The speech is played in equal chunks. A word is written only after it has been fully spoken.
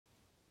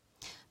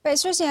Baik,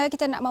 seterusnya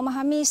kita nak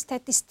memahami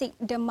statistik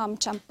demam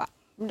campak.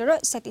 Menurut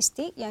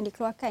statistik yang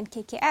dikeluarkan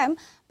KKM,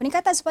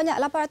 peningkatan sebanyak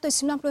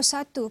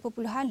 891.8%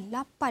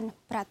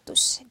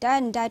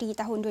 dan dari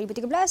tahun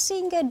 2013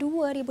 hingga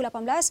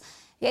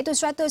 2018 iaitu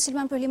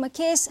 195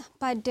 kes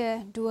pada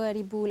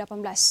 2018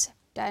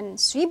 dan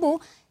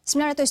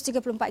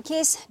 1,934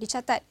 kes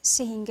dicatat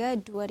sehingga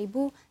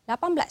 2018.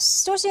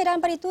 Seterusnya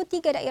dalam pada itu,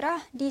 3 daerah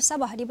di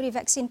Sabah diberi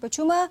vaksin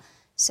percuma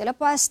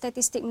selepas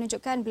statistik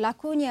menunjukkan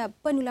berlakunya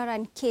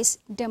penularan kes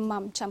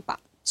demam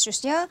campak.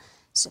 Seterusnya,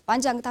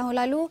 sepanjang tahun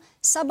lalu,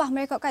 Sabah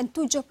merekodkan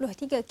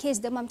 73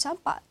 kes demam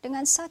campak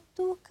dengan 1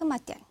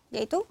 kematian,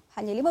 iaitu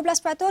hanya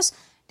 15%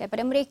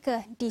 daripada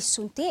mereka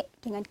disuntik,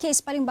 dengan kes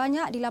paling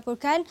banyak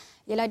dilaporkan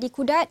ialah di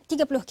Kudat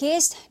 30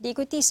 kes,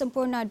 diikuti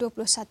Semporna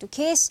 21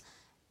 kes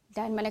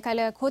dan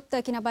manakala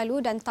Kota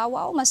Kinabalu dan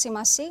Tawau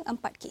masing-masing 4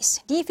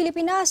 kes. Di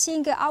Filipina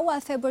sehingga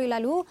awal Februari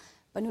lalu,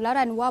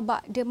 penularan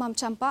wabak demam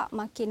campak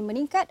makin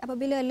meningkat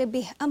apabila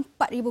lebih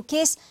 4,000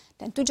 kes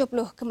dan 70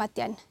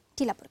 kematian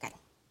dilaporkan.